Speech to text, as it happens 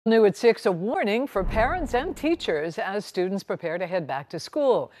New at 6, a warning for parents and teachers as students prepare to head back to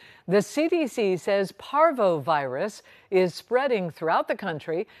school. The CDC says parvovirus is spreading throughout the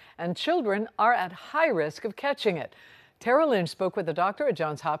country and children are at high risk of catching it. Tara Lynch spoke with a doctor at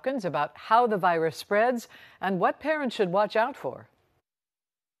Johns Hopkins about how the virus spreads and what parents should watch out for.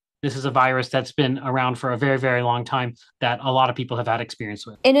 This is a virus that's been around for a very, very long time that a lot of people have had experience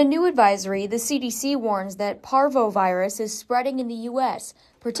with. In a new advisory, the CDC warns that parvovirus is spreading in the U.S.,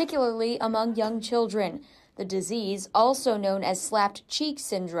 particularly among young children. The disease, also known as slapped cheek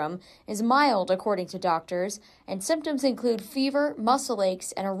syndrome, is mild according to doctors, and symptoms include fever, muscle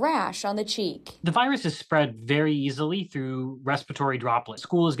aches, and a rash on the cheek. The virus is spread very easily through respiratory droplets.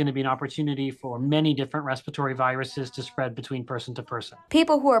 School is going to be an opportunity for many different respiratory viruses to spread between person to person.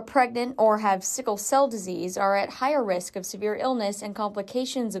 People who are pregnant or have sickle cell disease are at higher risk of severe illness and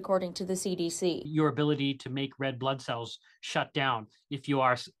complications, according to the CDC. Your ability to make red blood cells shut down if you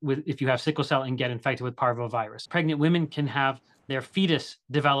have sickle cell and get infected with parvovirus. Pregnant women can have their fetus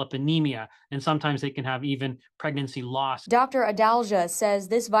develop anemia, and sometimes they can have even pregnancy loss. Dr. Adalja says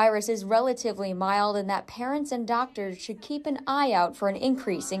this virus is relatively mild and that parents and doctors should keep an eye out for an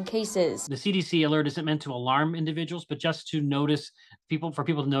increase in cases. The CDC alert isn't meant to alarm individuals, but just to notice for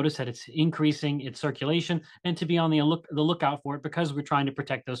people to notice that it's increasing its circulation and to be on the lookout for it, because we're trying to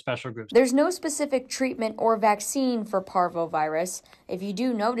protect those special groups. There's no specific treatment or vaccine for parvovirus. If you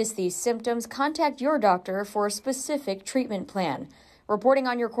do notice these symptoms, contact your doctor for a specific treatment plan. Reporting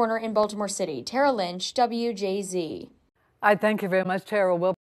on your corner in Baltimore City, Tara Lynch, WJZ. I thank you very much, Tara.